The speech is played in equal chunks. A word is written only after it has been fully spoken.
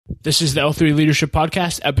This is the L3 Leadership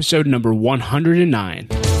Podcast, episode number 109.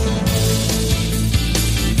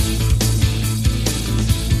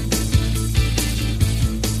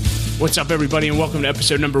 What's up, everybody, and welcome to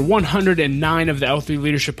episode number 109 of the L3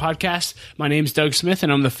 Leadership Podcast. My name is Doug Smith,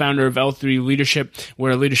 and I'm the founder of L3 Leadership. We're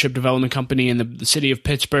a leadership development company in the city of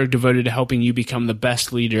Pittsburgh devoted to helping you become the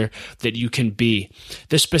best leader that you can be.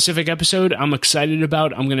 This specific episode I'm excited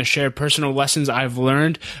about. I'm going to share personal lessons I've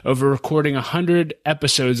learned over recording 100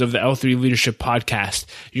 episodes of the L3 Leadership Podcast.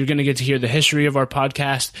 You're going to get to hear the history of our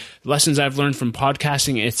podcast, lessons I've learned from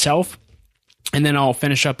podcasting itself, and then I'll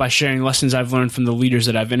finish up by sharing lessons I've learned from the leaders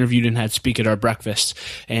that I've interviewed and had speak at our breakfasts.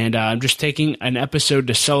 And I'm just taking an episode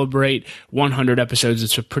to celebrate 100 episodes.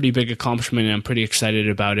 It's a pretty big accomplishment, and I'm pretty excited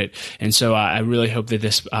about it. And so I really hope that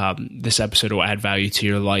this episode will add value to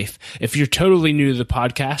your life. If you're totally new to the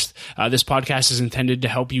podcast, this podcast is intended to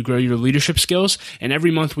help you grow your leadership skills. And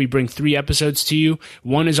every month we bring 3 episodes to you.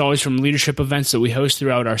 One is always from leadership events that we host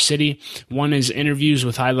throughout our city. One is interviews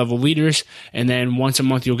with high-level leaders. And then once a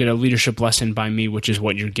month you'll get a leadership lesson by me, which is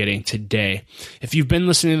what you're getting today. If you've been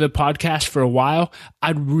listening to the podcast for a while,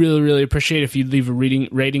 I'd really appreciate if you'd leave a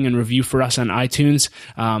rating and review for us on iTunes.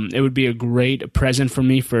 It would be a great present for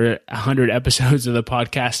me for 100 episodes of the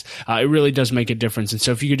podcast. It really does make a difference. And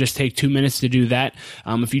so if you could just take 2 minutes to do that.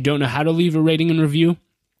 If you don't know how to leave a rating and review,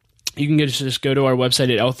 you can just go to our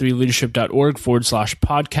website at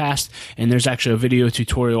l3leadership.org/podcast, and there's actually a video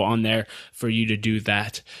tutorial on there for you to do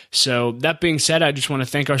that. So that being said, I just want to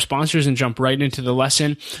thank our sponsors and jump right into the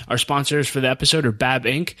lesson. Our sponsors for the episode are BAB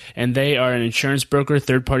Inc., and they are an insurance broker,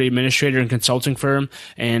 third-party administrator, and consulting firm,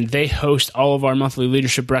 and they host all of our monthly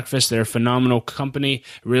leadership breakfasts. They're a phenomenal company.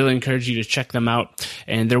 Really encourage you to check them out,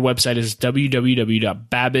 and their website is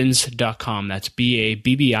www.babbins.com. That's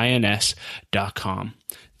BABBINS.com.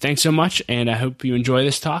 Thanks so much, and I hope you enjoy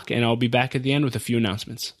this talk, and I'll be back at the end with a few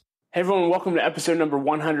announcements. Hey everyone, welcome to episode number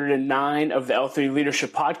 109 of the L3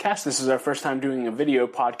 Leadership Podcast. This is our first time doing a video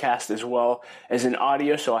podcast as well as an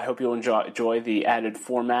audio, so I hope you'll enjoy the added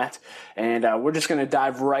format. And we're just going to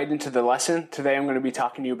dive right into the lesson. Today I'm going to be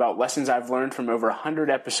talking to you about lessons I've learned from over 100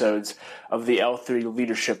 episodes of the L3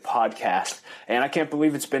 Leadership Podcast. And I can't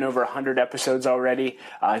believe it's been over 100 episodes already.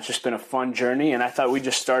 It's just been a fun journey, and I thought we'd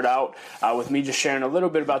just start out with me just sharing a little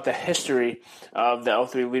bit about the history of the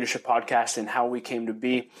L3 Leadership Podcast and how we came to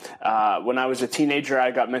be. When I was a teenager,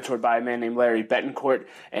 I got mentored by a man named Larry Betancourt,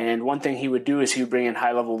 and one thing he would do is he would bring in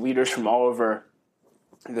high-level leaders from all over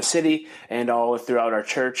the city and all throughout our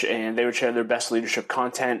church, and they would share their best leadership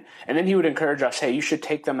content. And then he would encourage us, hey, you should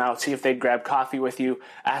take them out, see if they'd grab coffee with you,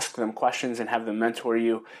 ask them questions, and have them mentor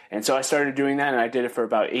you. And so I started doing that, and I did it for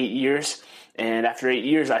about 8 years. And after 8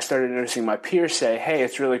 years, I started noticing my peers say, hey,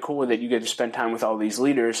 it's really cool that you get to spend time with all these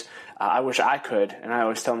leaders. I wish I could. And I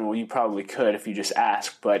always tell them, well, you probably could if you just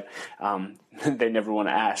ask, but they never want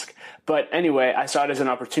to ask. But anyway, I saw it as an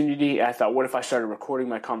opportunity. I thought, what if I started recording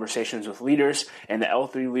my conversations with leaders? And the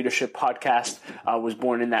L3 Leadership Podcast was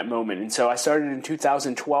born in that moment. And so I started in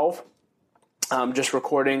 2012. Just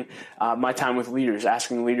recording my time with leaders,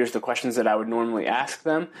 asking leaders the questions that I would normally ask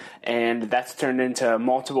them. And that's turned into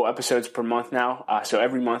multiple episodes per month now. So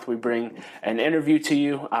every month we bring an interview to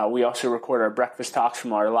you. We also record our breakfast talks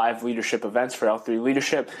from our live leadership events for L3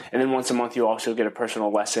 Leadership. And then once a month, you also get a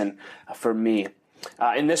personal lesson from me.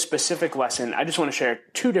 In this specific lesson, I just want to share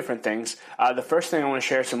 2 different things. The first thing I want to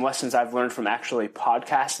share is some lessons I've learned from actually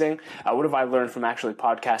podcasting. What have I learned from actually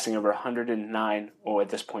podcasting over 109, or at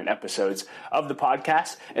this point, episodes of the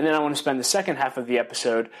podcast? And then I want to spend the second half of the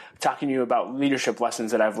episode talking to you about leadership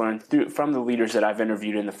lessons that I've learned from the leaders that I've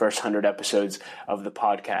interviewed in the first 100 episodes of the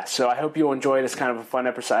podcast. So I hope you'll enjoy it. It's kind of a fun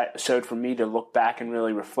episode for me to look back and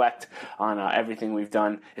really reflect on everything we've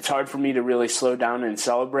done. It's hard for me to really slow down and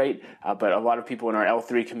celebrate, but a lot of people in our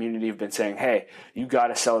L3 community have been saying, hey, you got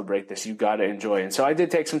to celebrate this. You got to enjoy it. And so I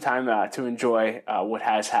did take some time to enjoy what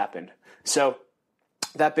has happened. So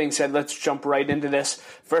that being said, let's jump right into this.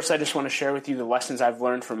 First, I just want to share with you the lessons I've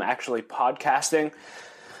learned from actually podcasting.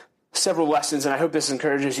 Several lessons, and I hope this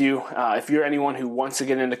encourages you. If you're anyone who wants to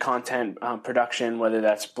get into content production, whether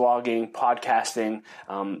that's blogging, podcasting,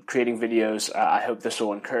 creating videos, I hope this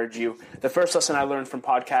will encourage you. The first lesson I learned from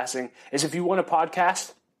podcasting is if you want a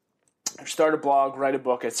podcast, start a blog, write a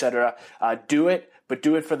book, etc., do it, but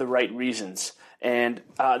do it for the right reasons. And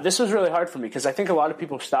this was really hard for me because I think a lot of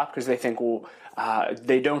people stop because they think,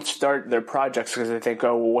 they don't start their projects because they think,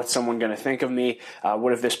 what's someone going to think of me?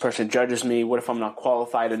 What if this person judges me? What if I'm not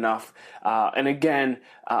qualified enough? And again,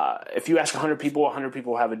 if you ask 100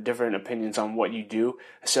 people have different opinions on what you do.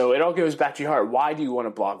 So it all goes back to your heart. Why do you want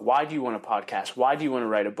to blog? Why do you want to podcast? Why do you want to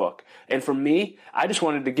write a book? And for me, I just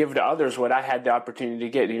wanted to give to others what I had the opportunity to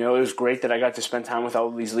get. It was great that I got to spend time with all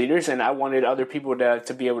of these leaders, and I wanted other people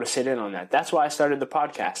to be able to sit in on that. That's why I started the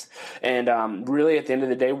podcast. And really, at the end of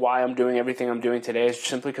the day, why I'm doing everything I'm doing today is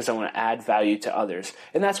simply because I want to add value to others.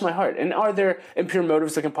 And that's my heart. And are there impure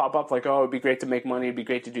motives that can pop up like, it'd be great to make money, it'd be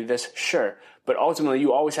great to do this? Sure. But ultimately,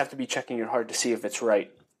 you always have to be checking your heart to see if it's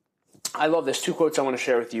right. I love this. 2 quotes I want to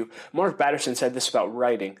share with you. Mark Batterson said this about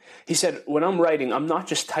writing. He said, when I'm writing, I'm not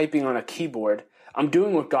just typing on a keyboard. I'm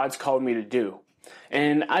doing what God's called me to do.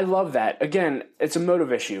 And I love that. Again, it's a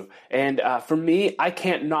motive issue. And for me, I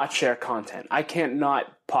can't not share content. I can't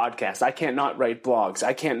not podcast. I can't not write blogs.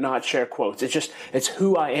 I can't not share quotes. It's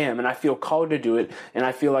who I am, and I feel called to do it, and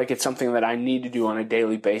I feel like it's something that I need to do on a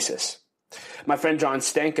daily basis. My friend John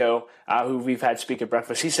Stanko, who we've had speak at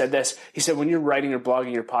breakfast, he said this. He said, when you're writing or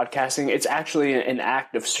blogging or podcasting, it's actually an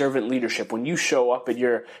act of servant leadership. When you show up at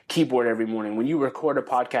your keyboard every morning, when you record a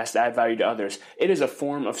podcast to add value to others, it is a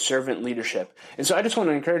form of servant leadership. And so I just want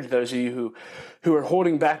to encourage those of you who are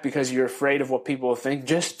holding back because you're afraid of what people will think,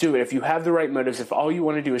 just do it. If you have the right motives, if all you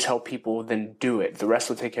want to do is help people, then do it. The rest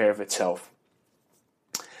will take care of itself.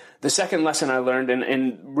 The second lesson I learned,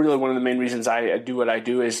 and really one of the main reasons I do what I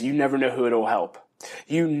do, is you never know who it will help.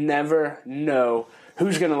 You never know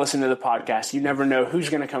who's going to listen to the podcast. You never know who's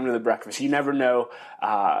going to come to the breakfast. You never know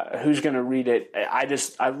who's going to read it.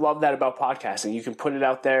 I love that about podcasting. You can put it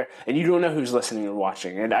out there, and you don't know who's listening or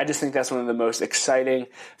watching. And I just think that's one of the most exciting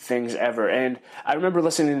things ever. And I remember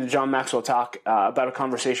listening to John Maxwell talk about a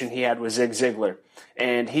conversation he had with Zig Ziglar.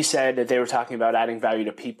 And he said that they were talking about adding value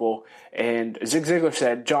to people. And Zig Ziglar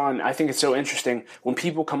said, John, I think it's so interesting. When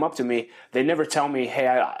people come up to me, they never tell me,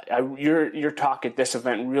 hey, your talk at this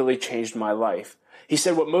event really changed my life. He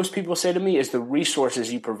said, what most people say to me is the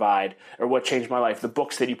resources you provide are what changed my life, the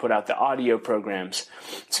books that you put out, the audio programs.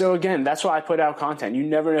 So again, that's why I put out content. You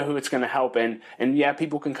never know who it's going to help. And yeah,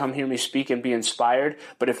 people can come hear me speak and be inspired,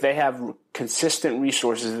 but if they have consistent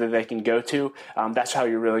resources that they can go to, that's how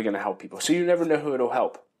you're really going to help people. So you never know who it'll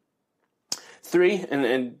help. 3,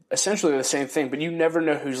 and essentially the same thing, but you never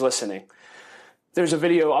know who's listening. There's a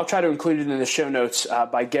video, I'll try to include it in the show notes,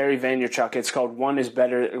 by Gary Vaynerchuk. It's called One is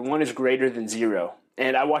Greater Than Zero.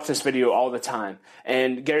 And I watch this video all the time.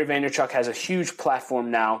 And Gary Vaynerchuk has a huge platform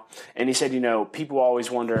now. And he said, people always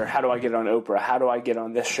wonder, how do I get on Oprah? How do I get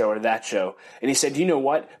on this show or that show? And he said, you know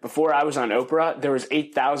what? Before I was on Oprah, there was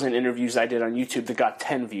 8,000 interviews I did on YouTube that got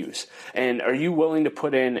 10 views. And are you willing to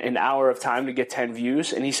put in an hour of time to get 10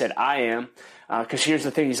 views? And he said, I am. Because here's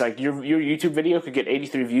the thing, he's like, your YouTube video could get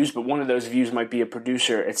 83 views, but one of those views might be a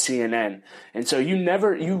producer at CNN. And so you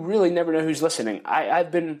really never know who's listening.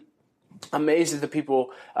 I've been amazed at the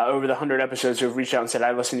people over the 100 episodes who have reached out and said,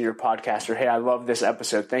 I listened to your podcast, or hey, I love this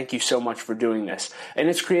episode. Thank you so much for doing this. And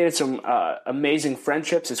it's created some amazing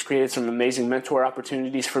friendships. It's created some amazing mentor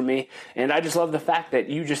opportunities for me. And I just love the fact that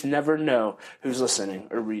you just never know who's listening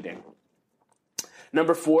or reading.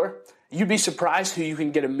 Number 4, you'd be surprised who you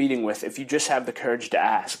can get a meeting with if you just have the courage to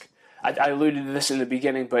ask. I alluded to this in the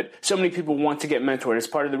beginning, but so many people want to get mentored. It's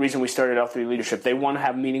part of the reason we started L3 Leadership. They want to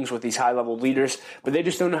have meetings with these high-level leaders, but they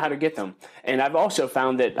just don't know how to get them. And I've also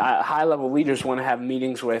found that high-level leaders want to have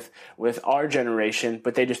meetings with our generation,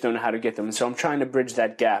 but they just don't know how to get them. And so I'm trying to bridge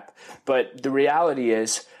that gap. But the reality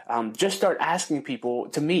is, just start asking people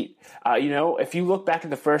to meet. If you look back at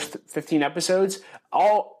the first 15 episodes,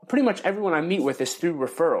 pretty much everyone I meet with is through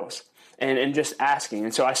referrals. And just asking.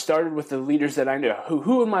 And so I started with the leaders that I knew.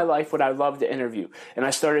 Who in my life would I love to interview? And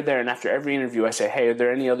I started there, and after every interview, I say, hey, are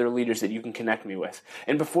there any other leaders that you can connect me with?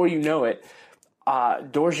 And before you know it,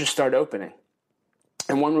 doors just start opening.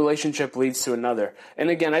 And one relationship leads to another. And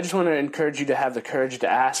again, I just want to encourage you to have the courage to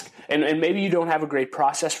ask. And maybe you don't have a great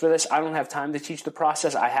process for this. I don't have time to teach the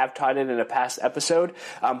process. I have taught it in a past episode.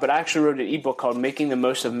 But I actually wrote an ebook called Making the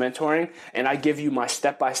Most of Mentoring. And I give you my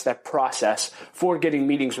step-by-step process for getting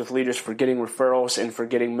meetings with leaders, for getting referrals, and for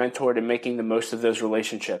getting mentored and making the most of those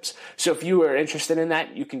relationships. So if you are interested in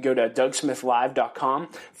that, you can go to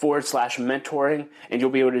DougSmithLive.com/mentoring, and you'll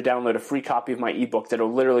be able to download a free copy of my ebook that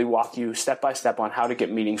will literally walk you step-by-step on how to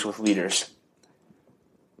get meetings with leaders.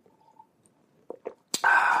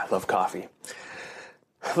 I love coffee.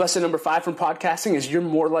 Lesson number 5 from podcasting is you're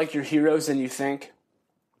more like your heroes than you think.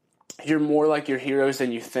 You're more like your heroes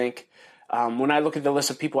than you think. When I look at the list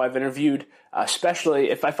of people I've interviewed, especially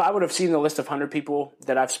if I would have seen the list of 100 people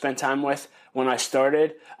that I've spent time with when I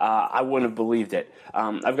started, I wouldn't have believed it.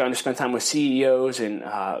 I've gotten to spend time with CEOs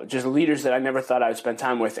and just leaders that I never thought I would spend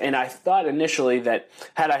time with. And I thought initially that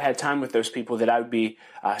had I had time with those people that I would be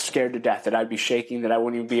scared to death, that I'd be shaking, that I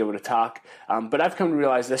wouldn't even be able to talk. But I've come to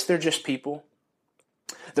realize this, they're just people.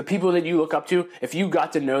 The people that you look up to, if you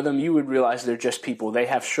got to know them, you would realize they're just people. They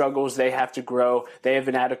have struggles. They have to grow. They have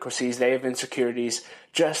inadequacies. They have insecurities,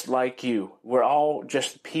 just like you. We're all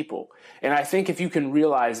just people. And I think if you can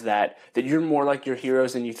realize that you're more like your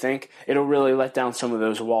heroes than you think, it'll really let down some of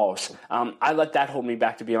those walls. I let that hold me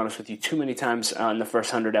back, to be honest with you, too many times in the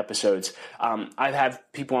first 100 episodes. I've had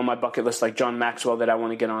people on my bucket list like John Maxwell that I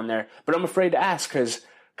want to get on there, but I'm afraid to ask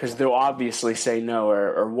because they'll obviously say no,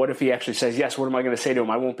 or what if he actually says yes? What am I going to say to him?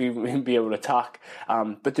 I won't be able to talk.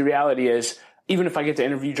 But the reality is, even if I get to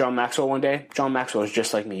interview John Maxwell one day, John Maxwell is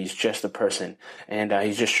just like me. He's just a person, and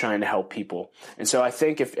he's just trying to help people. And so I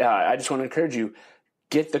think I just want to encourage you,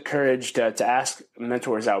 get the courage to ask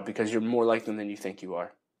mentors out, because you're more like them than you think you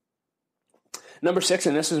are. Number 6,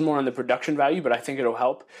 and this is more on the production value, but I think it'll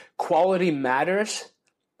help. Quality matters,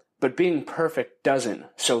 but being perfect doesn't.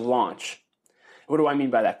 So launch. What do I mean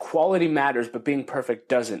by that? Quality matters, but being perfect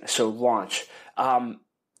doesn't. So launch.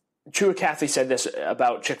 Truett Cathy said this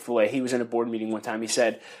about Chick-fil-A. He was in a board meeting one time. He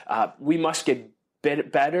said, we must get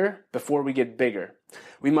better before we get bigger.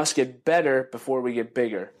 We must get better before we get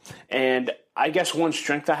bigger. And I guess one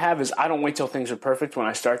strength I have is I don't wait till things are perfect when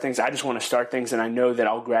I start things. I just want to start things, and I know that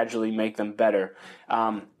I'll gradually make them better.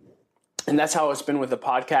 And that's how it's been with the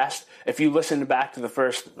podcast. If you listen back to the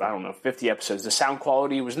first, 50 episodes, the sound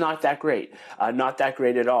quality was not that great. Not that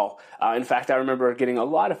great at all. In fact, I remember getting a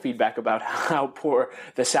lot of feedback about how poor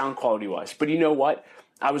the sound quality was. But you know what?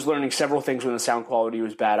 I was learning several things when the sound quality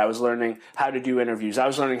was bad. I was learning how to do interviews. I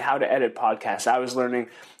was learning how to edit podcasts. I was learning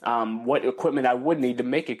what equipment I would need to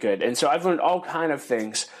make it good. And so I've learned all kind of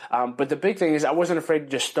things. But the big thing is I wasn't afraid to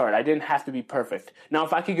just start. I didn't have to be perfect. Now,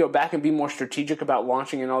 if I could go back and be more strategic about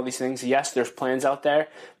launching and all these things, yes, there's plans out there.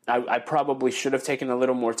 I probably should have taken a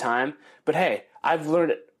little more time. But hey, I've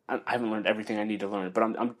learned it. I haven't learned everything I need to learn, but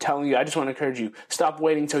I'm telling you, I just want to encourage you, stop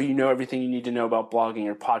waiting until you know everything you need to know about blogging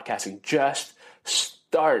or podcasting. Just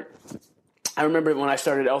start. I remember when I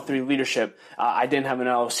started L3 Leadership, I didn't have an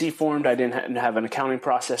LLC formed. I didn't have an accounting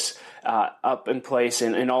process up in place,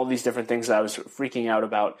 and all these different things that I was freaking out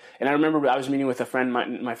about. And I remember I was meeting with a friend,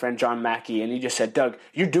 my friend John Mackey, and he just said, Doug,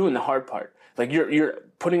 you're doing the hard part. Like you're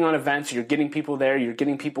putting on events, you're getting people there, you're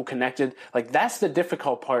getting people connected. Like that's the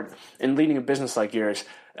difficult part in leading a business like yours.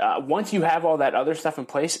 Once you have all that other stuff in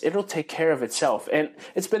place, it'll take care of itself. And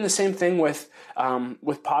it's been the same thing with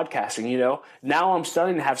podcasting. You know, now I'm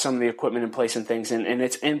starting to have some of the equipment in place and things, and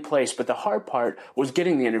it's in place. But the hard part was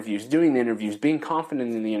getting the interviews, doing the interviews, being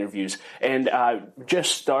confident in the interviews, and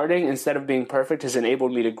just starting instead of being perfect has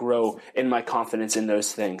enabled me to grow in my confidence in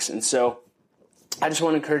those things. And so I just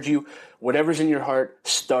want to encourage you, whatever's in your heart,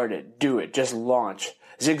 start it, do it, just launch.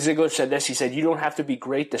 Zig Ziglar said this. He said, you don't have to be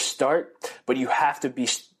great to start, but you have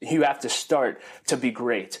to start to be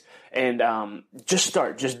great. And just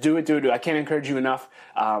start, just do it. I can't encourage you enough.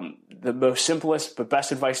 The most simplest but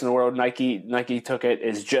best advice in the world, Nike took it,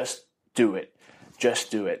 is just do it.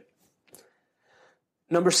 Just do it.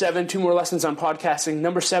 Number 7, 2 more lessons on podcasting.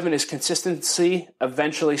 Number 7 is consistency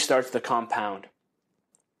eventually starts to compound.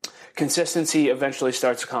 Consistency eventually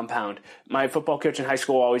starts to compound. My football coach in high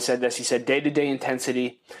school always said this. He said, day-to-day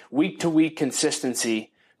intensity, week-to-week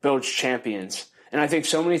consistency builds champions. And I think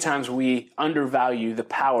so many times we undervalue the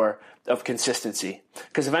power of consistency,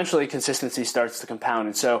 because eventually consistency starts to compound.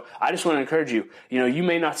 And so I just want to encourage you, you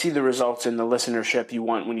may not see the results in the listenership you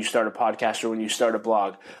want when you start a podcast or when you start a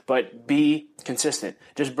blog, but be consistent.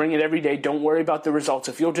 Just bring it every day. Don't worry about the results.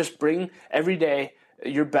 If you'll just bring every day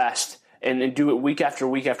your best, and do it week after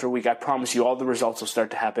week after week, I promise you all the results will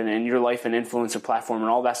start to happen, and your life and influence and platform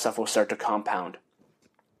and all that stuff will start to compound.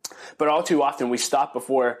 But all too often we stop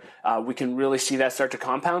before we can really see that start to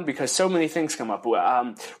compound, because so many things come up.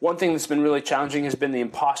 One thing that's been really challenging has been the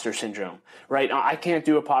imposter syndrome, right? I can't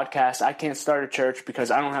do a podcast. I can't start a church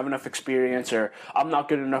because I don't have enough experience, or I'm not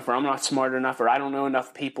good enough, or I'm not smart enough, or I don't know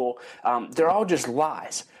enough people. They're all just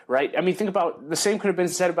lies, right? I mean, think about the same could have been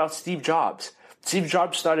said about Steve Jobs. Steve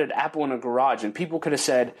Jobs started Apple in a garage, and people could have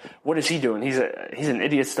said, what is he doing? He's an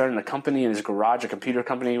idiot starting a company in his garage, a computer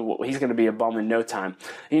company. He's going to be a bum in no time.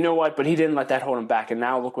 You know what? But he didn't let that hold him back, and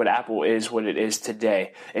now look what Apple is, what it is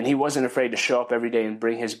today. And he wasn't afraid to show up every day and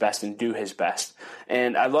bring his best and do his best.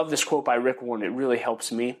 And I love this quote by Rick Warren. It really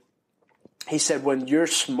helps me. He said, when you're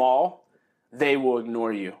small, they will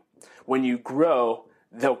ignore you. When you grow,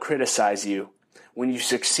 they'll criticize you. When you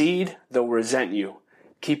succeed, they'll resent you.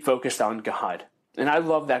 Keep focused on God. And I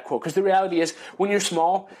love that quote, because the reality is, when you're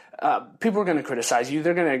small, people are going to criticize you.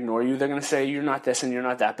 They're going to ignore you. They're going to say you're not this and you're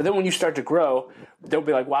not that. But then when you start to grow, they'll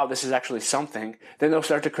be like, wow, this is actually something. Then they'll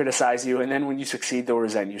start to criticize you. And then when you succeed, they'll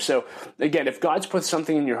resent you. So again, if God's put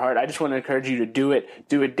something in your heart, I just want to encourage you to do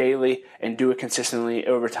it daily, and do it consistently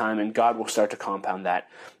over time, and God will start to compound that.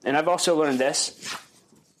 And I've also learned this,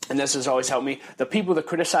 and this has always helped me. The people that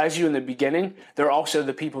criticize you in the beginning, they're also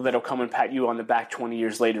the people that will come and pat you on the back 20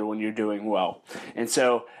 years later when you're doing well. And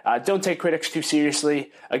so don't take critics too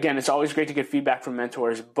seriously. Again, it's always great to get feedback from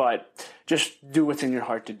mentors, but just do what's in your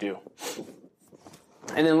heart to do.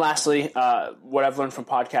 And then lastly, what I've learned from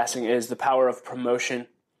podcasting is the power of promotion.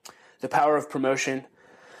 The power of promotion.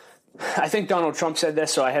 I think Donald Trump said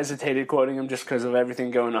this, so I hesitated quoting him just because of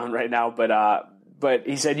everything going on right now. But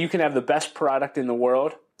he said, you can have the best product in the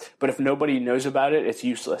world, but if nobody knows about it, it's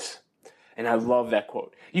useless. And I love that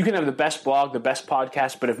quote. You can have the best blog, the best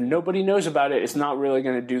podcast, but if nobody knows about it, it's not really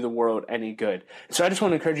going to do the world any good. So I just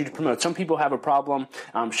want to encourage you to promote. Some people have a problem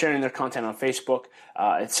sharing their content on Facebook,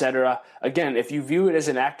 etc. Again, if you view it as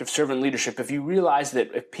an act of servant leadership, if you realize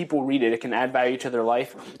that if people read it, it can add value to their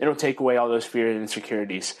life, it'll take away all those fears and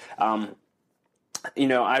insecurities. I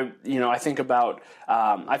think about,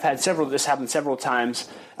 I've had this happen several times,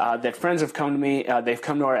 that friends have come to me, they've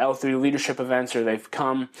come to our L3 leadership events, or they've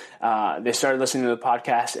come, they started listening to the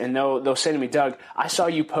podcast, and they'll say to me, Doug, I saw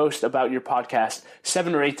you post about your podcast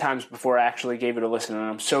 7 or 8 times before I actually gave it a listen, and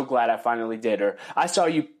I'm so glad I finally did. Or I saw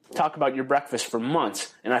you talk about your breakfast for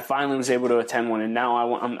months, and I finally was able to attend one, and now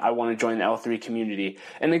I want to join the L3 community.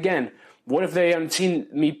 And again, what if they haven't seen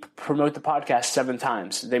me promote the podcast 7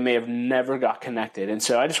 times? They may have never got connected. And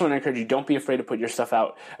so I just want to encourage you, don't be afraid to put your stuff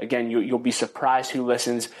out. Again, you'll be surprised who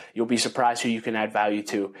listens. You'll be surprised who you can add value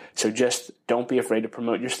to. So just don't be afraid to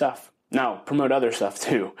promote your stuff. Now, promote other stuff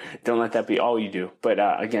too. Don't let that be all you do. But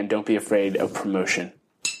again, don't be afraid of promotion.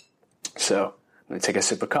 So I'm going to take a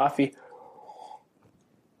sip of coffee.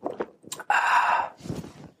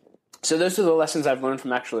 So those are the lessons I've learned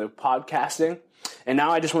from actually podcasting. And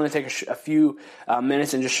now I just want to take a few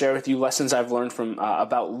minutes and just share with you lessons I've learned from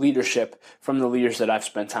about leadership from the leaders that I've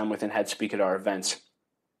spent time with and had speak at our events.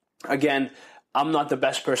 Again, I'm not the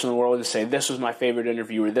best person in the world to say this was my favorite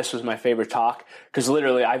interview or this was my favorite talk, because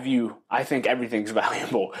literally I think everything's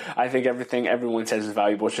valuable. I think everything everyone says is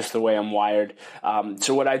valuable. It's just the way I'm wired.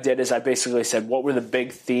 So what I did is I basically said, what were the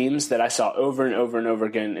big themes that I saw over and over and over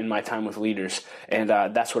again in my time with leaders? And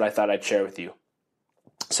that's what I thought I'd share with you.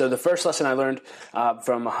 So the first lesson I learned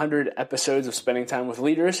from 100 episodes of spending time with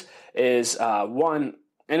leaders is one,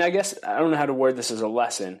 and I guess I don't know how to word this as a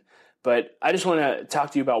lesson, but I just want to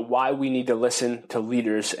talk to you about why we need to listen to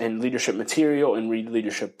leaders and leadership material and read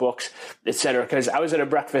leadership books, etc. Because I was at a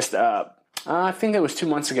breakfast, I think it was 2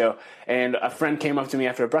 months ago, and a friend came up to me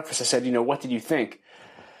after a breakfast. I said, what did you think?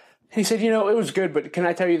 He said, it was good, but can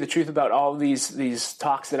I tell you the truth about all these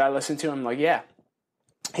talks that I listened to? I'm like, yeah.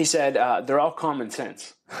 He said, they're all common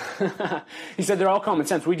sense. He said, they're all common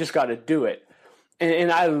sense. We just got to do it.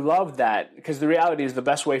 And I love that, because the reality is the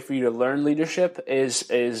best way for you to learn leadership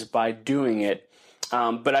is by doing it.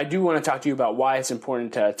 But I do want to talk to you about why it's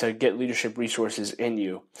important to get leadership resources in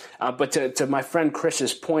you. But to my friend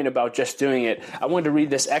Chris's point about just doing it, I wanted to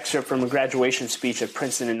read this excerpt from a graduation speech at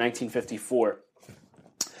Princeton in 1954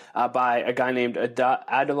 by a guy named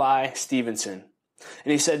Adlai Stevenson.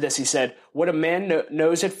 And he said this, he said, what a man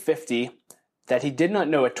knows at 50 that he did not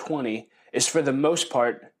know at 20 is for the most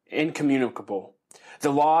part incommunicable.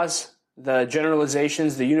 The laws, the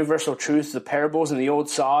generalizations, the universal truths, the parables and the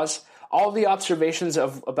old saws, all the observations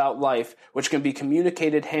about life which can be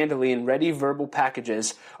communicated handily in ready verbal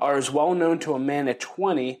packages are as well known to a man at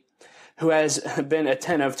 20 who has been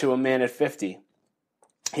attentive to a man at 50.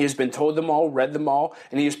 He has been told them all, read them all,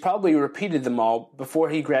 and he has probably repeated them all before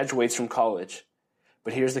he graduates from college.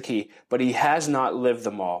 But here's the key. But he has not lived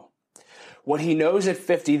them all. What he knows at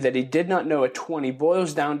 50 that he did not know at 20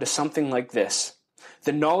 boils down to something like this.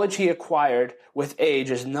 The knowledge he acquired with age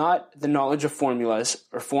is not the knowledge of formulas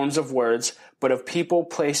or forms of words, but of people,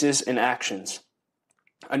 places, and actions.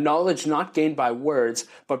 A knowledge not gained by words,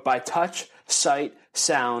 but by touch, sight,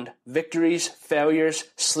 sound, victories, failures,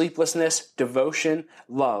 sleeplessness, devotion,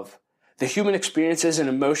 love. The human experiences and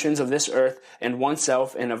emotions of this earth and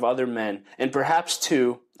oneself and of other men, and perhaps,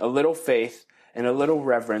 too, a little faith and a little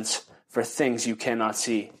reverence for things you cannot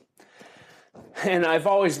see. And I've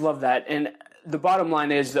always loved that. And the bottom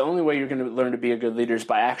line is the only way you're going to learn to be a good leader is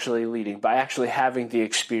by actually leading, by actually having the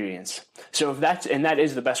experience. So that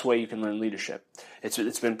is the best way you can learn leadership.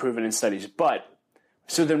 It's been proven in studies. But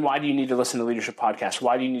So then why do you need to listen to leadership podcasts?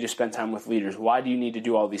 Why do you need to spend time with leaders? Why do you need to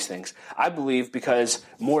do all these things? I believe because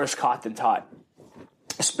more is caught than taught.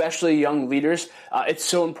 Especially young leaders, it's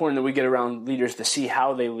so important that we get around leaders to see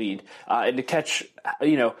how they lead and to catch,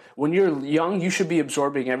 when you're young, you should be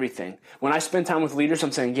absorbing everything. When I spend time with leaders,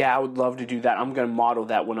 I'm saying, yeah, I would love to do that. I'm going to model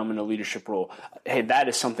that when I'm in a leadership role. Hey, that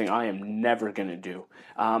is something I am never going to do.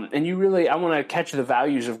 And I want to catch the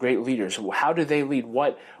values of great leaders. How do they lead?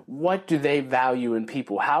 What do they value in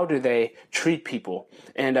people? How do they treat people?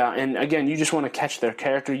 And again, you just want to catch their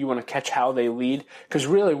character. You want to catch how they lead. Because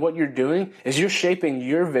really what you're doing is you're shaping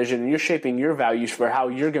your vision and you're shaping your values for how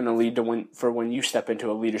you're going to lead when you step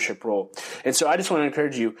into a leadership role. And so I just want to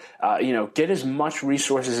encourage you, get as much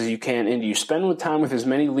resources as you can into you. Spend time with as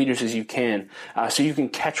many leaders as you can so you can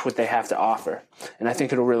catch what they have to offer. And I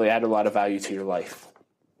think it'll really add a lot of value to your life.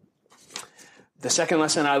 The second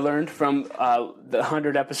lesson I learned from the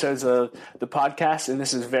 100 episodes of the podcast, and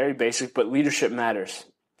this is very basic, but leadership matters.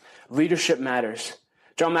 Leadership matters.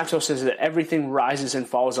 John Maxwell says that everything rises and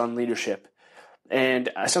falls on leadership. And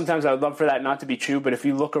sometimes I would love for that not to be true, but if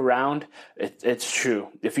you look around, it's true.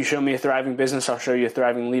 If you show me a thriving business, I'll show you a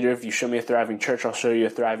thriving leader. If you show me a thriving church, I'll show you a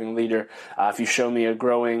thriving leader. If you show me a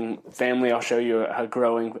growing family, I'll show you a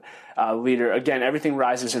growing leader. Again, everything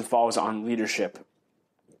rises and falls on leadership.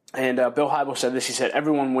 And Bill Hybels said this. He said,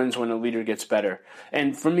 everyone wins when a leader gets better.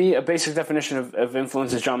 And for me, a basic definition of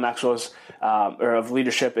influence is John Maxwell's, or of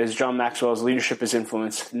leadership is John Maxwell's leadership is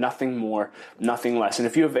influence, nothing more, nothing less. And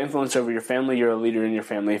if you have influence over your family, you're a leader in your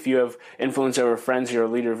family. If you have influence over friends, you're a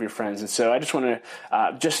leader of your friends. And so I just want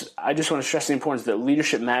to stress the importance that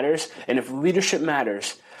leadership matters. And if leadership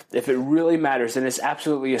matters, if it really matters, then it's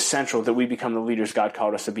absolutely essential that we become the leaders God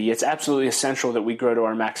called us to be. It's absolutely essential that we grow to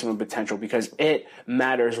our maximum potential because it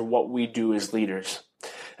matters what we do as leaders.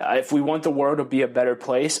 If we want the world to be a better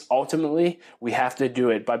place, ultimately, we have to do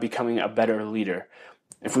it by becoming a better leader.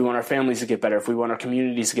 If we want our families to get better, if we want our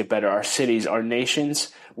communities to get better, our cities, our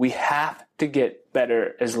nations, we have to get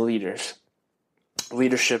better as leaders.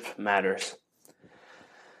 Leadership matters.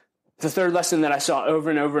 The third lesson that I saw over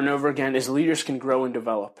and over and over again is leaders can grow and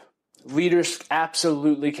develop. Leaders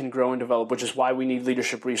absolutely can grow and develop, which is why we need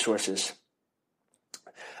leadership resources.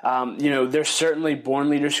 There's certainly born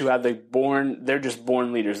leaders who have they're just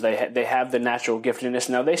born leaders. They have the natural giftedness.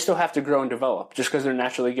 Now, they still have to grow and develop. Just because they're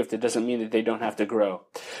naturally gifted doesn't mean that they don't have to grow.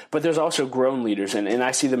 But there's also grown leaders, and I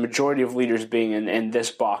see the majority of leaders being in this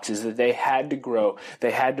box is that they had to grow. They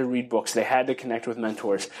had to read books. They had to connect with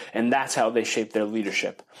mentors, and that's how they shaped their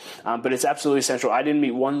leadership. But it's absolutely essential. I didn't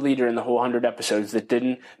meet one leader in the whole 100 episodes that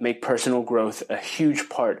didn't make personal growth a huge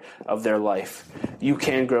part of their life. You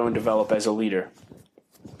can grow and develop as a leader.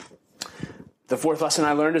 The fourth lesson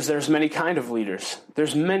I learned is there's many kind of leaders.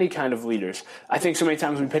 There's many kind of leaders. I think so many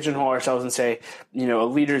times we pigeonhole ourselves and say, a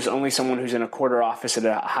leader is only someone who's in a corner office at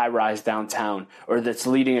a high-rise downtown or that's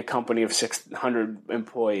leading a company of 600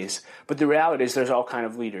 employees. But the reality is there's all kind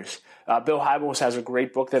of leaders. Bill Hybels has a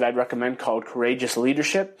great book that I'd recommend called Courageous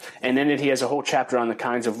Leadership. And in it, he has a whole chapter on the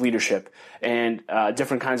kinds of leadership and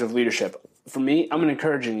different kinds of leadership. For me, I'm an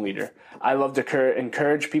encouraging leader. I love to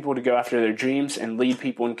encourage people to go after their dreams and lead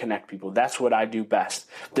people and connect people. That's what I do best.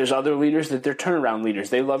 There's other leaders that they're turnaround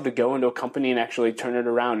leaders. They love to go into a company and actually turn it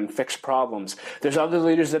around and fix problems. There's other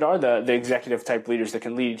leaders that are the executive type leaders that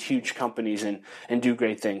can lead huge companies and do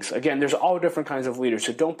great things. Again, there's all different kinds of leaders,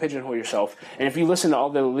 so don't pigeonhole yourself. And if you listen to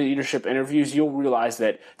all the leadership interviews, you'll realize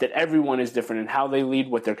that everyone is different in how they lead,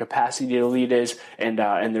 what their capacity to lead is, and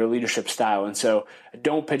their leadership style. And so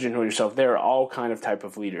don't pigeonhole yourself. There are all kind of type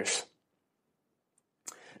of leaders.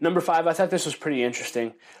 Number 5, I thought this was pretty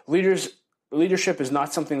interesting. Leadership is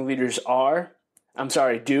not something leaders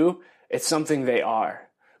do. It's something they are.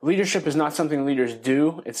 Leadership is not something leaders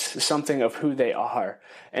do. It's something of who they are.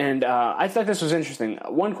 And I thought this was interesting.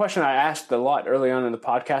 One question I asked a lot early on in the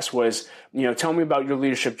podcast was, tell me about your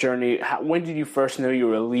leadership journey. When did you first know you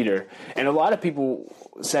were a leader? And a lot of people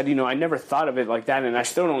said, I never thought of it like that, and I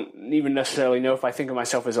still don't even necessarily know if I think of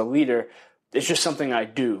myself as a leader. It's just something I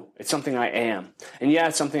do. It's something I am. And yeah,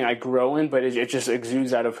 it's something I grow in, but it just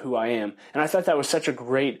exudes out of who I am. And I thought that was such a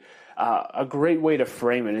great way to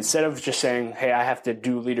frame it. Instead of just saying, hey, I have to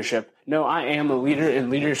do leadership. No, I am a leader, and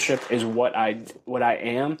leadership is what I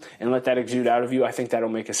am, and let that exude out of you. I think that'll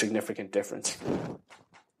make a significant difference.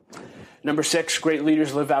 Number 6, great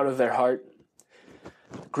leaders live out of their heart.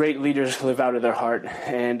 Great leaders live out of their heart,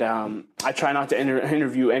 and I try not to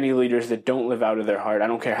interview any leaders that don't live out of their heart. I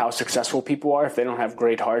don't care how successful people are. If they don't have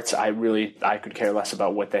great hearts, I could care less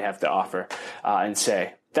about what they have to offer and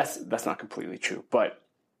say. That's not completely true, but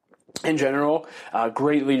in general,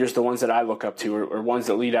 great leaders, the ones that I look up to, are ones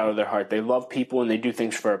that lead out of their heart. They love people and they do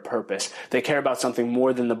things for a purpose. They care about something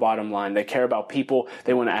more than the bottom line. They care about people.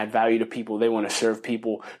 They want to add value to people. They want to serve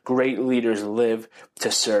people. Great leaders live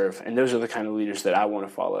to serve. And those are the kind of leaders that I want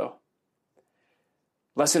to follow.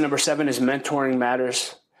 Lesson number 7 is mentoring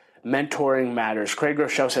matters. Mentoring matters. Craig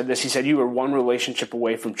Groeschel said this. He said, you are one relationship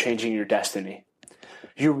away from changing your destiny.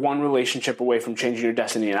 You're one relationship away from changing your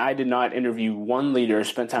destiny. And I did not interview one leader,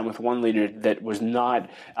 spend time with one leader that was not,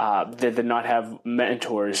 that did not have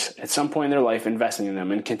mentors at some point in their life investing in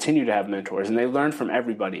them, and continue to have mentors. And they learn from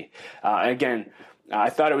everybody. Again, I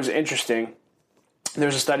thought it was interesting.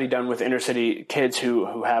 There's a study done with inner city kids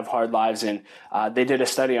who have hard lives, and they did a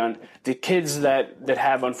study on the kids that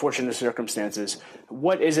have unfortunate circumstances.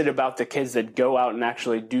 What is it about the kids that go out and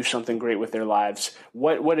actually do something great with their lives?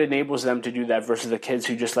 What enables them to do that versus the kids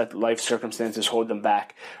who just let life circumstances hold them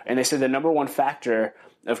back? And they said the number one factor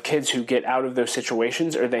of kids who get out of those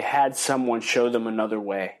situations are they had someone show them another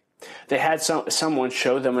way. They had someone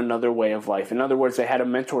show them another way of life. In other words, they had a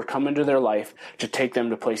mentor come into their life to take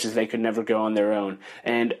them to places they could never go on their own.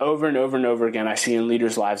 And over and over again, I see in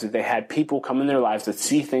leaders' lives that they had people come in their lives that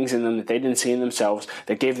see things in them that they didn't see in themselves,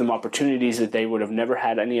 that gave them opportunities that they would have never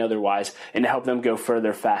had any otherwise, and to help them go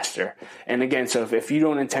further faster. And again, so if you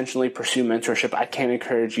don't intentionally pursue mentorship, I can't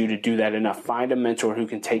encourage you to do that enough. Find a mentor who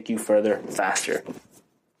can take you further faster.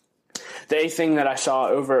 The 8th thing that I saw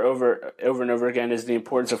over and over again is the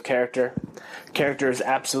importance of character. Character is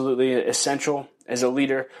absolutely essential as a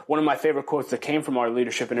leader. One of my favorite quotes that came from our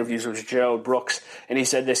leadership interviews was Gerald Brooks, and he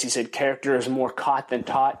said this. He said, character is more caught than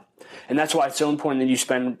taught. And that's why it's so important that you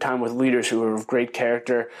spend time with leaders who are of great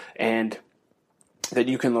character and that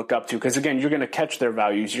you can look up to. Because again, you're going to catch their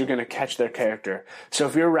values. You're going to catch their character. So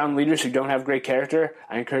if you're around leaders who don't have great character,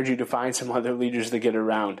 I encourage you to find some other leaders to get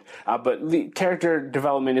around. But character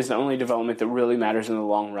development is the only development that really matters in the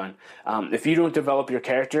long run. If you don't develop your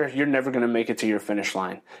character, you're never going to make it to your finish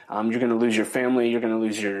line. You're going to lose your family. You're going to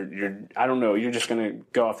lose your I don't know, you're just going to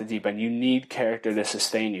go off the deep end. You need character to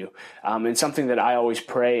sustain you. And something that I always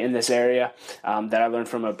pray in this area, that I learned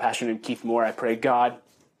from a pastor named Keith Moore, I pray, God,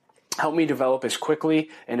 help me develop as quickly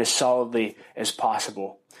and as solidly as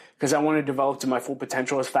possible. Because I want to develop to my full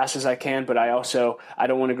potential as fast as I can, but I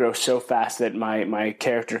don't want to grow so fast that my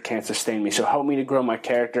character can't sustain me. So help me to grow my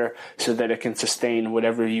character so that it can sustain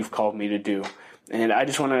whatever you've called me to do. And I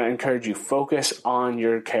just want to encourage you, focus on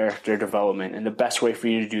your character development. And the best way for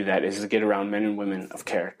you to do that is to get around men and women of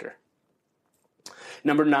character.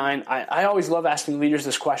 Number 9, I always love asking leaders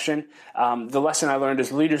this question. The lesson I learned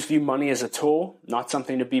is leaders view money as a tool, not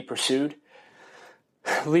something to be pursued.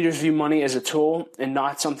 Leaders view money as a tool and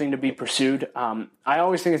not something to be pursued. I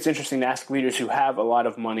always think it's interesting to ask leaders who have a lot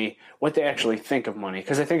of money what they actually think of money.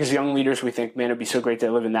 Because I think as young leaders, we think, man, it'd be so great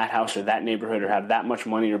to live in that house or that neighborhood or have that much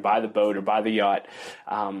money or buy the boat or buy the yacht.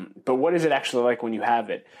 But what is it actually like when you have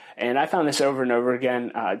it? And I found this over and over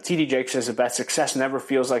again. T.D. Jakes says that success never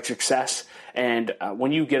feels like success. And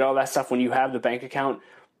when you get all that stuff, when you have the bank account,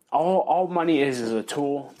 all money is a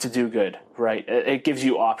tool to do good, right? It gives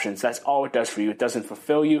you options. That's all it does for you. It doesn't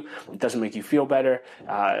fulfill you. It doesn't make you feel better.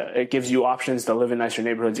 It gives you options to live in nicer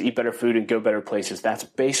neighborhoods, eat better food, and go better places. That's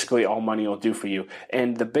basically all money will do for you.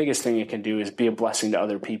 And the biggest thing it can do is be a blessing to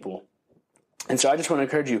other people. And so I just want to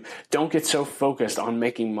encourage you, don't get so focused on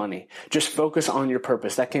making money. Just focus on your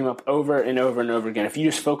purpose. That came up over and over and over again. If you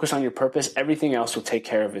just focus on your purpose, everything else will take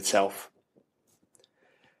care of itself.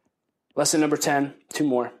 Lesson number 10, 2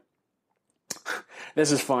 more.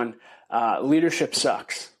 This is fun. Leadership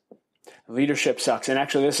sucks. Leadership sucks. And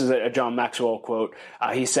actually, this is a John Maxwell quote.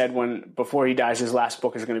 He said before he dies, his last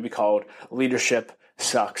book is going to be called Leadership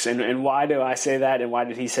Sucks. And why do I say that? And why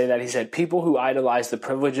did he say that? He said, people who idolize the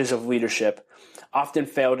privileges of leadership often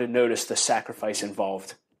fail to notice the sacrifice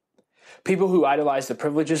involved. People who idolize the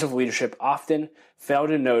privileges of leadership often fail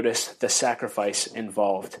to notice the sacrifice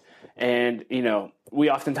involved. And, we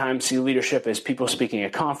oftentimes see leadership as people speaking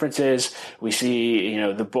at conferences. We see,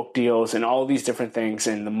 the book deals and all these different things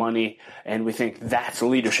and the money. And we think that's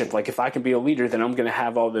leadership. Like if I can be a leader, then I'm going to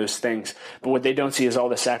have all those things. But what they don't see is all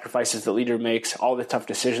the sacrifices the leader makes, all the tough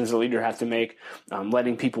decisions the leader has to make,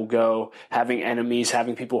 letting people go, having enemies,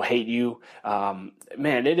 having people hate you.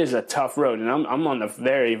 Man, it is a tough road. And I'm on the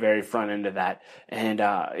very, very front end of that. And,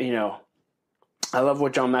 I love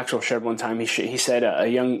what John Maxwell shared one time. He said a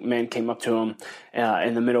young man came up to him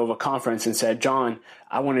in the middle of a conference and said, John,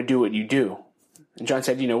 I want to do what you do. And John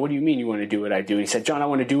said, what do you mean you want to do what I do? And he said, John, I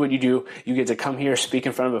want to do what you do. You get to come here, speak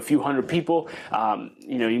in front of a few hundred people.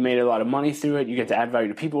 You made a lot of money through it. You get to add value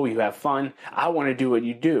to people. You have fun. I want to do what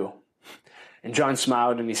you do. And John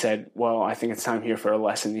smiled and he said, well, I think it's time here for a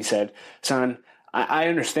lesson. He said, son, I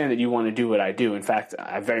understand that you want to do what I do. In fact,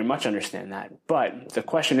 I very much understand that. But the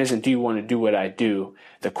question isn't, do you want to do what I do?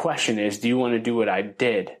 The question is, do you want to do what I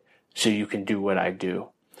did so you can do what I do?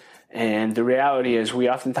 And the reality is we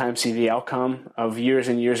oftentimes see the outcome of years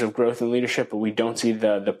and years of growth and leadership, but we don't see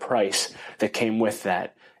the price that came with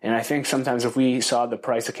that. And I think sometimes if we saw the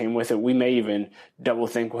price that came with it, we may even double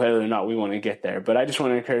think whether or not we want to get there. But I just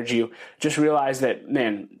want to encourage you, just realize that,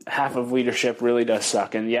 man, half of leadership really does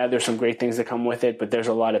suck. And yeah, there's some great things that come with it, but there's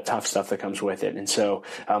a lot of tough stuff that comes with it. And so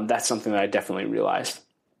that's something that I definitely realized.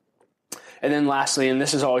 And then lastly, and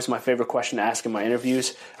this is always my favorite question to ask in my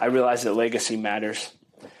interviews, I realized that legacy matters.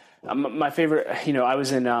 My favorite, I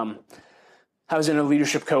was in a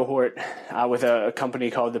leadership cohort with a company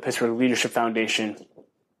called the Pittsburgh Leadership Foundation.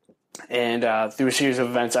 And through a series of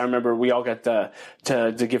events, I remember we all got to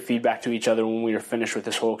give feedback to each other when we were finished with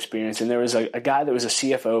this whole experience. And there was a guy that was a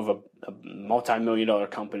CFO of a multi-million-dollar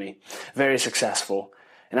company, very successful.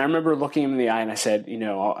 And I remember looking him in the eye and I said,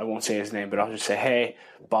 I won't say his name, but I'll just say, hey,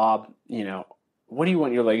 Bob, what do you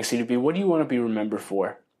want your legacy to be? What do you want to be remembered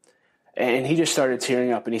for? And he just started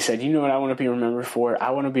tearing up and he said, you know what I want to be remembered for?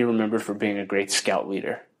 I want to be remembered for being a great scout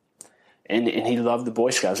leader. And he loved the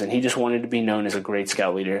Boy Scouts, and he just wanted to be known as a great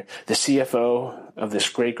scout leader, the CFO of this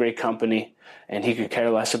great, great company, and he could care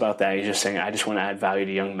less about that. He's just saying, I just want to add value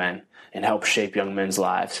to young men and help shape young men's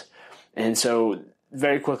lives. And so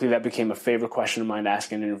very quickly that became a favorite question of mine to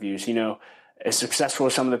ask in interviews. As successful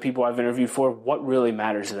as some of the people I've interviewed for, what really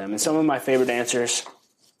matters to them? And some of my favorite answers,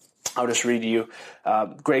 I'll just read to you.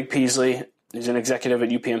 Greg Peasley, who's an executive at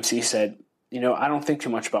UPMC, said, I don't think too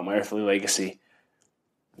much about my earthly legacy,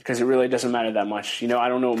 because it really doesn't matter that much. I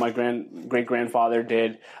don't know what my great-grandfather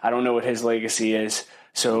did. I don't know what his legacy is.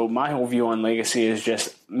 So my whole view on legacy is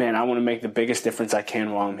just, man, I want to make the biggest difference I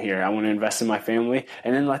can while I'm here. I want to invest in my family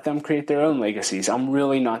and then let them create their own legacies. I'm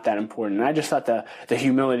really not that important. And I just thought the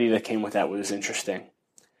humility that came with that was interesting.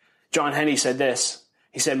 John Henney said this.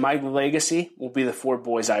 He said, my legacy will be the 4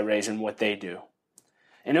 boys I raise and what they do.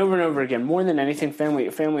 And over again, more than anything,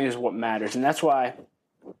 family is what matters. And that's why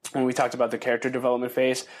when we talked about the character development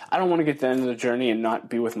phase, I don't want to get to the end of the journey and not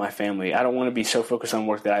be with my family. I don't want to be so focused on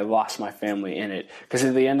work that I lost my family in it. Because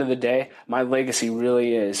at the end of the day, my legacy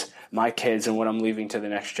really is my kids and what I'm leaving to the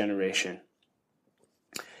next generation.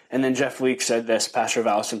 And then Jeff Leake said this, pastor of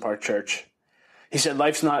Allison Park Church. He said,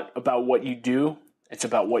 life's not about what you do, it's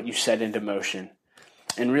about what you set into motion.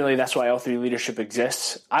 And really, that's why L3 Leadership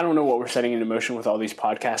exists. I don't know what we're setting into motion with all these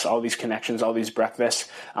podcasts, all these connections, all these breakfasts,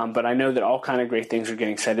 but I know that all kind of great things are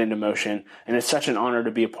getting set into motion, and it's such an honor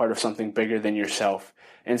to be a part of something bigger than yourself.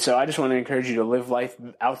 And so I just want to encourage you to live life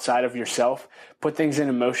outside of yourself, put things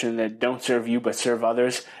into motion that don't serve you but serve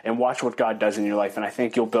others, and watch what God does in your life. And I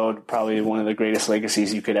think you'll build probably one of the greatest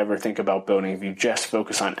legacies you could ever think about building if you just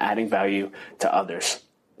focus on adding value to others.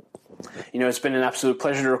 It's been an absolute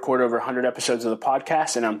pleasure to record over 100 episodes of the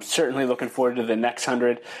podcast, and I'm certainly looking forward to the next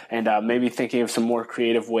 100 and maybe thinking of some more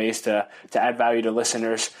creative ways to add value to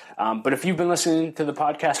listeners. But if you've been listening to the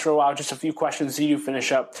podcast for a while, just a few questions to you to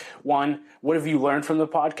finish up. One, what have you learned from the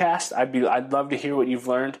podcast? I'd love to hear what you've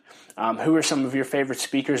learned. Who are some of your favorite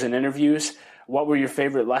speakers and interviews? What were your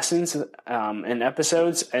favorite lessons and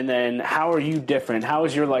episodes? And then how are you different? How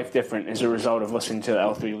is your life different as a result of listening to the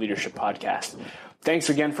L3 Leadership Podcast?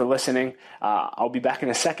 Thanks again for listening. I'll be back in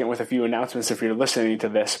a second with a few announcements if you're listening to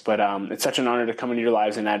this, but it's such an honor to come into your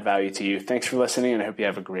lives and add value to you. Thanks for listening, and I hope you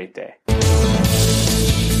have a great day.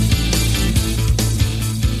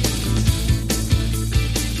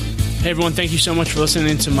 Hey everyone, thank you so much for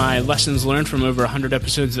listening to my lessons learned from over 100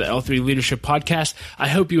 episodes of the L3 Leadership Podcast. I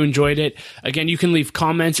hope you enjoyed it. Again, you can leave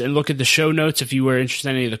comments and look at the show notes if you were interested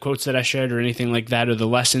in any of the quotes that I shared or anything like that, or the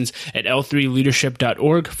lessons at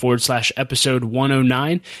l3leadership.org/episode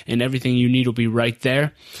 109, and everything you need will be right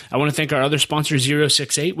there. I want to thank our other sponsor,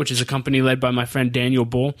 068, which is a company led by my friend Daniel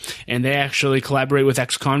Bull, and they actually collaborate with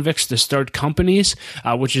ex-convicts to start companies,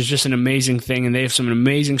 which is just an amazing thing, and they have some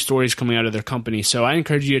amazing stories coming out of their company. So I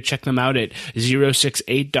encourage you to check them out at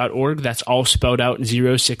 068.org. That's all spelled out,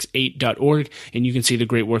 068.org, and you can see the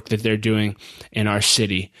great work that they're doing in our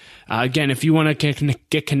city. Again, if you want to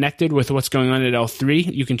get connected with what's going on at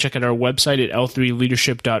L3, you can check out our website at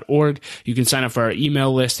l3leadership.org. You can sign up for our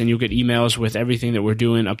email list, and you'll get emails with everything that we're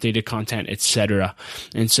doing, updated content, etc.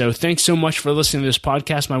 And so thanks so much for listening to this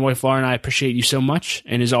podcast. My wife Laura and I appreciate you so much.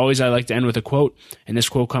 And as always, I like to end with a quote. And this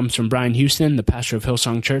quote comes from Brian Houston, the pastor of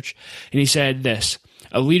Hillsong Church. And he said this: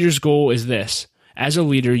 "A leader's goal is this. As a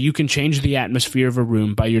leader, you can change the atmosphere of a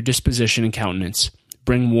room by your disposition and countenance.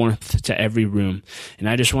 bring warmth to every room. And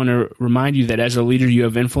I just want to remind you that as a leader, you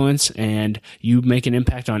have influence and you make an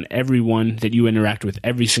impact on everyone that you interact with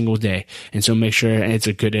every single day. And so make sure it's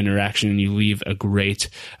a good interaction and you leave a great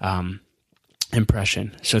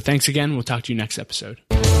impression. So thanks again. We'll talk to you next episode.